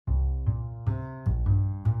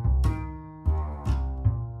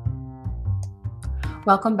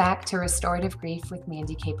Welcome back to Restorative Grief with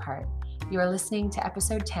Mandy Capehart. You are listening to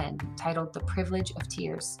episode 10, titled The Privilege of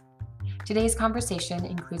Tears. Today's conversation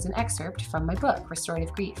includes an excerpt from my book,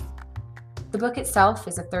 Restorative Grief. The book itself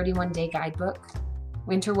is a 31-day guidebook,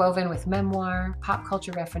 interwoven with memoir, pop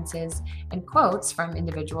culture references, and quotes from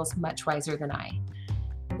individuals much wiser than I.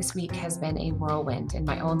 This week has been a whirlwind in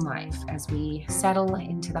my own life as we settle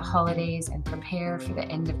into the holidays and prepare for the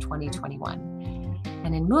end of 2021.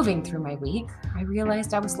 And in moving through my week, I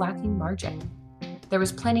realized I was lacking margin. There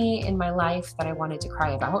was plenty in my life that I wanted to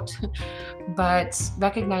cry about, but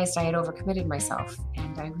recognized I had overcommitted myself,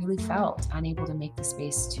 and I really felt unable to make the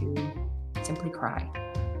space to simply cry.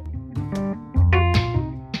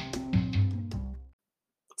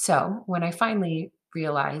 So when I finally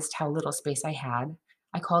realized how little space I had,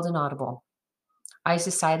 I called an audible. I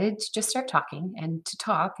decided to just start talking and to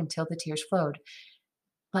talk until the tears flowed.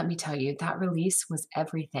 Let me tell you, that release was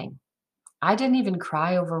everything. I didn't even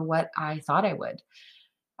cry over what I thought I would.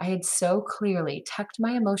 I had so clearly tucked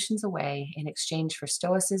my emotions away in exchange for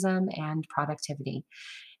stoicism and productivity.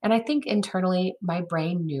 And I think internally, my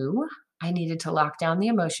brain knew I needed to lock down the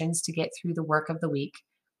emotions to get through the work of the week.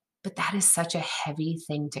 But that is such a heavy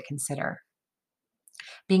thing to consider.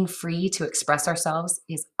 Being free to express ourselves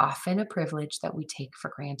is often a privilege that we take for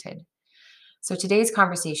granted. So today's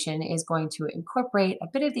conversation is going to incorporate a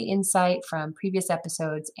bit of the insight from previous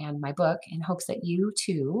episodes and my book in hopes that you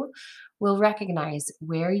too will recognize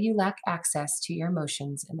where you lack access to your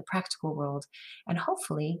emotions in the practical world and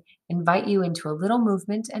hopefully invite you into a little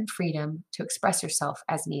movement and freedom to express yourself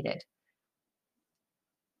as needed.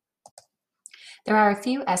 There are a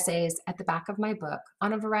few essays at the back of my book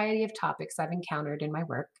on a variety of topics I've encountered in my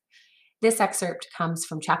work. This excerpt comes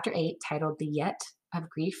from chapter 8 titled The Yet of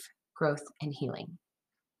Grief, Growth, and Healing.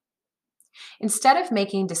 Instead of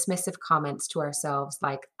making dismissive comments to ourselves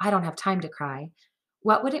like, I don't have time to cry,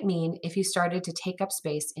 what would it mean if you started to take up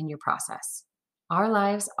space in your process? Our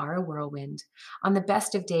lives are a whirlwind. On the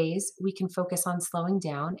best of days, we can focus on slowing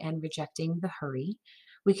down and rejecting the hurry.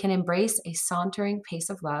 We can embrace a sauntering pace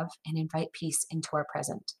of love and invite peace into our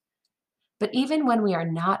present. But even when we are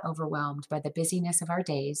not overwhelmed by the busyness of our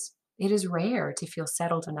days, it is rare to feel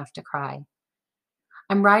settled enough to cry.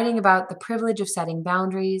 I'm writing about the privilege of setting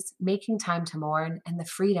boundaries, making time to mourn, and the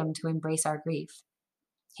freedom to embrace our grief.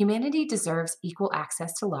 Humanity deserves equal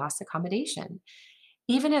access to loss accommodation.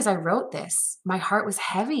 Even as I wrote this, my heart was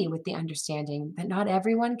heavy with the understanding that not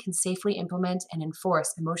everyone can safely implement and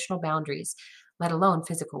enforce emotional boundaries, let alone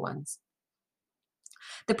physical ones.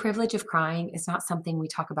 The privilege of crying is not something we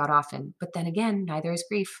talk about often, but then again, neither is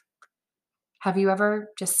grief. Have you ever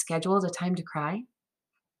just scheduled a time to cry?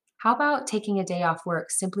 How about taking a day off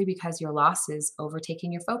work simply because your loss is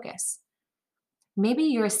overtaking your focus? Maybe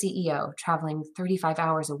you're a CEO traveling 35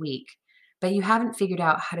 hours a week, but you haven't figured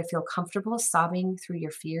out how to feel comfortable sobbing through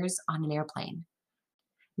your fears on an airplane.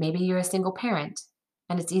 Maybe you're a single parent,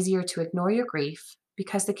 and it's easier to ignore your grief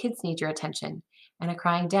because the kids need your attention, and a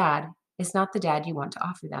crying dad is not the dad you want to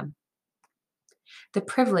offer them. The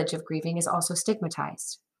privilege of grieving is also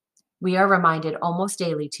stigmatized. We are reminded almost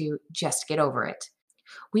daily to just get over it.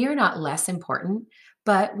 We are not less important,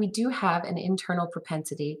 but we do have an internal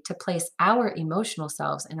propensity to place our emotional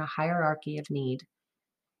selves in a hierarchy of need.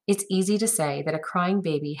 It's easy to say that a crying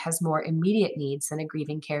baby has more immediate needs than a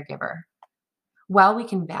grieving caregiver. While we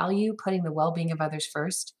can value putting the well-being of others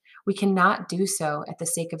first, we cannot do so at the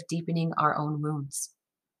sake of deepening our own wounds.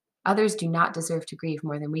 Others do not deserve to grieve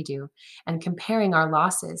more than we do, and comparing our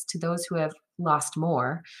losses to those who have lost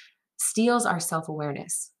more steals our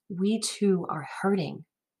self-awareness. We too are hurting.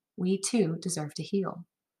 We too deserve to heal.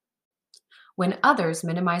 When others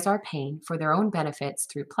minimize our pain for their own benefits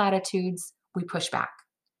through platitudes, we push back.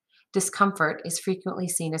 Discomfort is frequently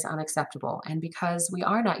seen as unacceptable, and because we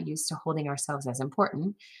are not used to holding ourselves as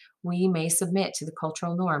important, we may submit to the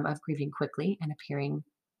cultural norm of grieving quickly and appearing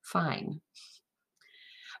fine.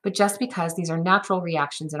 But just because these are natural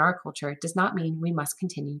reactions in our culture does not mean we must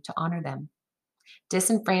continue to honor them.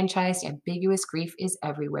 Disenfranchised, ambiguous grief is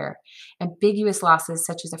everywhere. Ambiguous losses,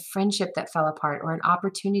 such as a friendship that fell apart or an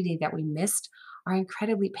opportunity that we missed, are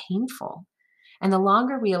incredibly painful. And the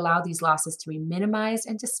longer we allow these losses to be minimized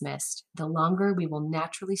and dismissed, the longer we will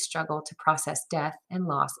naturally struggle to process death and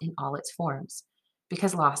loss in all its forms,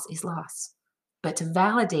 because loss is loss. But to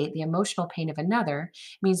validate the emotional pain of another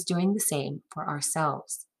means doing the same for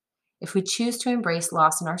ourselves. If we choose to embrace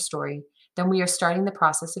loss in our story, then we are starting the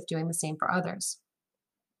process of doing the same for others.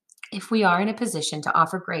 If we are in a position to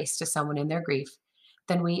offer grace to someone in their grief,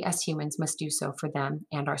 then we as humans must do so for them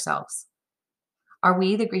and ourselves. Are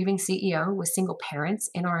we the grieving CEO with single parents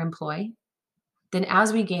in our employ? Then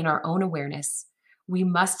as we gain our own awareness, We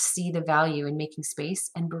must see the value in making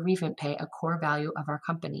space and bereavement pay a core value of our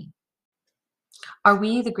company. Are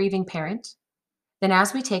we the grieving parent? Then,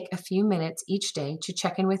 as we take a few minutes each day to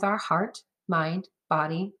check in with our heart, mind,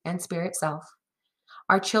 body, and spirit self,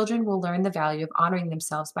 our children will learn the value of honoring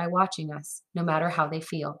themselves by watching us, no matter how they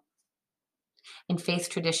feel. In faith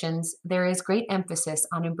traditions, there is great emphasis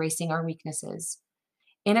on embracing our weaknesses.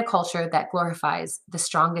 In a culture that glorifies the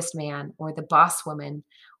strongest man or the boss woman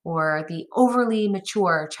or the overly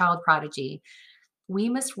mature child prodigy, we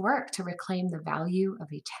must work to reclaim the value of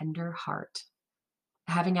a tender heart.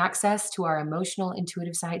 Having access to our emotional,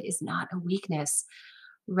 intuitive side is not a weakness.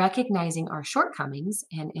 Recognizing our shortcomings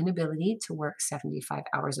and inability to work 75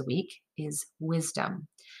 hours a week is wisdom.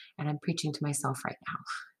 And I'm preaching to myself right now.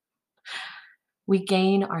 We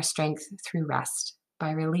gain our strength through rest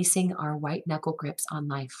by releasing our white knuckle grips on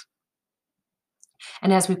life.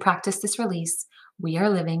 And as we practice this release, we are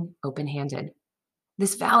living open handed.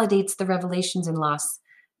 This validates the revelations in loss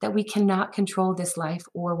that we cannot control this life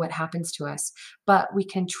or what happens to us, but we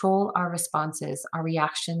control our responses, our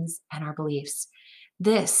reactions, and our beliefs.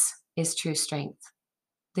 This is true strength.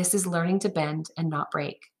 This is learning to bend and not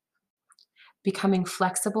break. Becoming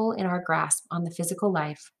flexible in our grasp on the physical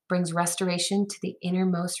life brings restoration to the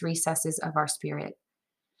innermost recesses of our spirit.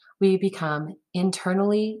 We become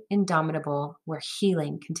internally indomitable, where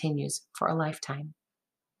healing continues for a lifetime.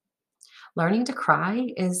 Learning to cry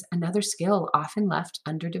is another skill often left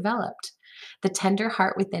underdeveloped. The tender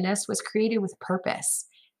heart within us was created with purpose.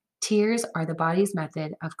 Tears are the body's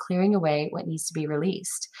method of clearing away what needs to be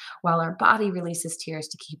released, while our body releases tears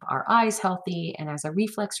to keep our eyes healthy and as a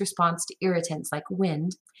reflex response to irritants like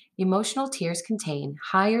wind. Emotional tears contain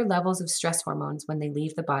higher levels of stress hormones when they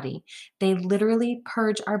leave the body. They literally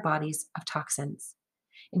purge our bodies of toxins.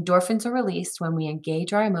 Endorphins are released when we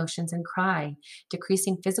engage our emotions and cry,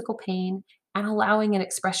 decreasing physical pain and allowing an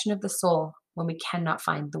expression of the soul when we cannot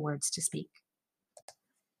find the words to speak.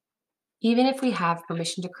 Even if we have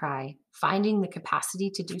permission to cry, finding the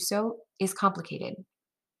capacity to do so is complicated.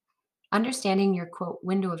 Understanding your quote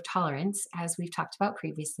window of tolerance, as we've talked about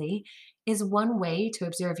previously, is one way to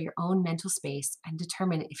observe your own mental space and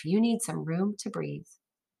determine if you need some room to breathe.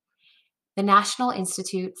 The National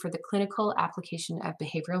Institute for the Clinical Application of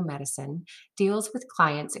Behavioral Medicine deals with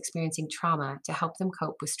clients experiencing trauma to help them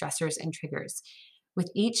cope with stressors and triggers.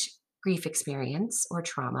 With each grief experience or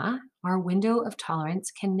trauma, our window of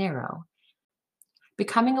tolerance can narrow.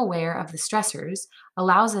 Becoming aware of the stressors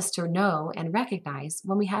allows us to know and recognize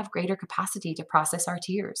when we have greater capacity to process our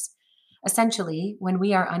tears. Essentially, when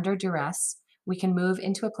we are under duress, we can move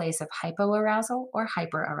into a place of hypoarousal or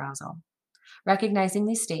hyperarousal. Recognizing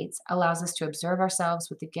these states allows us to observe ourselves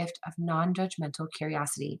with the gift of non judgmental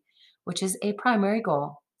curiosity, which is a primary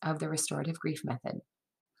goal of the restorative grief method.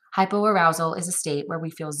 Hypoarousal is a state where we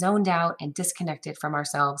feel zoned out and disconnected from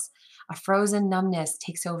ourselves. A frozen numbness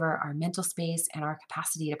takes over our mental space and our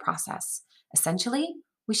capacity to process. Essentially,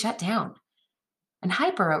 we shut down. And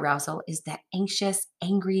hyperarousal is that anxious,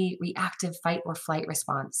 angry, reactive fight or flight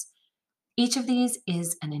response. Each of these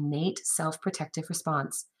is an innate self-protective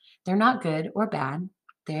response. They're not good or bad.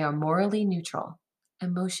 They are morally neutral.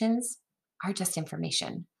 Emotions are just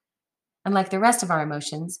information. And like the rest of our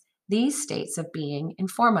emotions, these states of being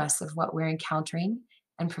inform us of what we're encountering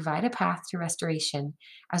and provide a path to restoration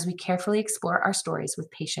as we carefully explore our stories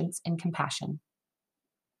with patience and compassion.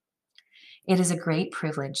 It is a great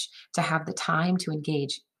privilege to have the time to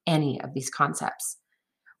engage any of these concepts.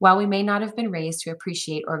 While we may not have been raised to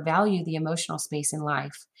appreciate or value the emotional space in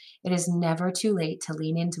life, it is never too late to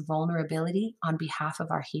lean into vulnerability on behalf of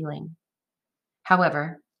our healing.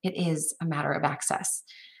 However, it is a matter of access.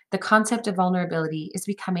 The concept of vulnerability is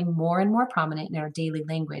becoming more and more prominent in our daily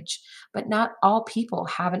language, but not all people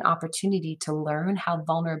have an opportunity to learn how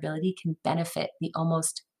vulnerability can benefit the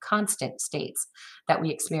almost constant states that we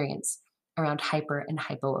experience around hyper and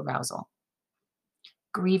hypoarousal.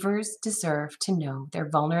 Grievers deserve to know their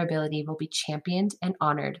vulnerability will be championed and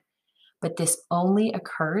honored, but this only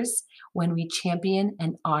occurs when we champion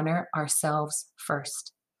and honor ourselves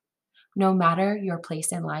first. No matter your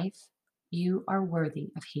place in life, you are worthy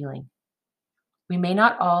of healing. We may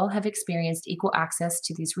not all have experienced equal access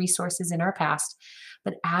to these resources in our past,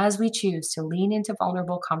 but as we choose to lean into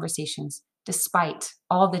vulnerable conversations, despite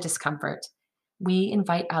all the discomfort, we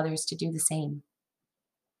invite others to do the same.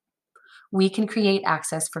 We can create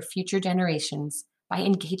access for future generations by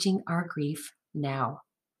engaging our grief now.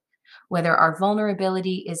 Whether our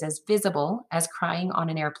vulnerability is as visible as crying on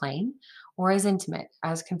an airplane or as intimate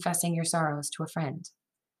as confessing your sorrows to a friend,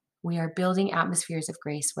 we are building atmospheres of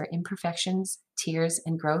grace where imperfections, tears,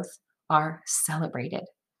 and growth are celebrated.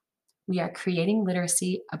 We are creating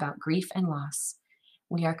literacy about grief and loss.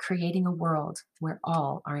 We are creating a world where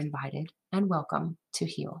all are invited and welcome to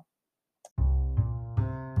heal.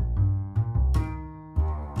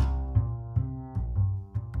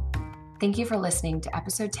 Thank you for listening to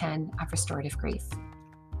episode 10 of Restorative Grief.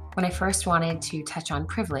 When I first wanted to touch on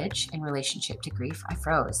privilege in relationship to grief, I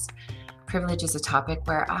froze. Privilege is a topic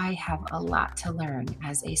where I have a lot to learn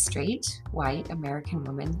as a straight, white American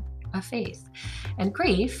woman of faith. And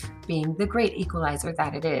grief, being the great equalizer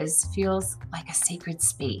that it is, feels like a sacred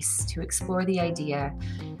space to explore the idea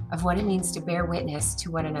of what it means to bear witness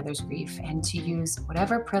to one another's grief and to use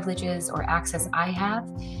whatever privileges or access I have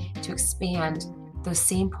to expand those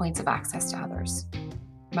same points of access to others.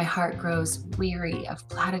 My heart grows weary of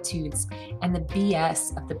platitudes and the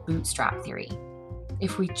BS of the bootstrap theory.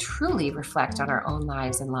 If we truly reflect on our own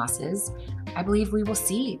lives and losses, I believe we will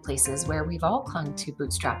see places where we've all clung to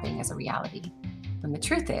bootstrapping as a reality. When the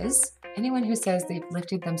truth is, anyone who says they've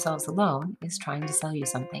lifted themselves alone is trying to sell you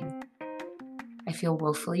something. I feel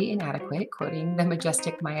woefully inadequate quoting the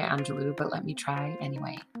majestic Maya Angelou, but let me try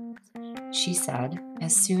anyway. She said,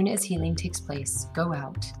 as soon as healing takes place, go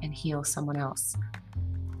out and heal someone else.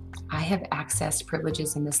 I have accessed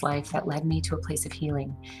privileges in this life that led me to a place of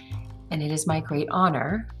healing, and it is my great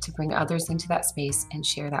honor to bring others into that space and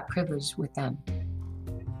share that privilege with them.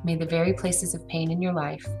 May the very places of pain in your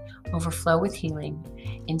life overflow with healing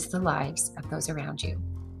into the lives of those around you.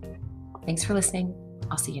 Thanks for listening.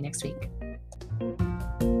 I'll see you next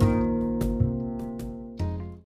week.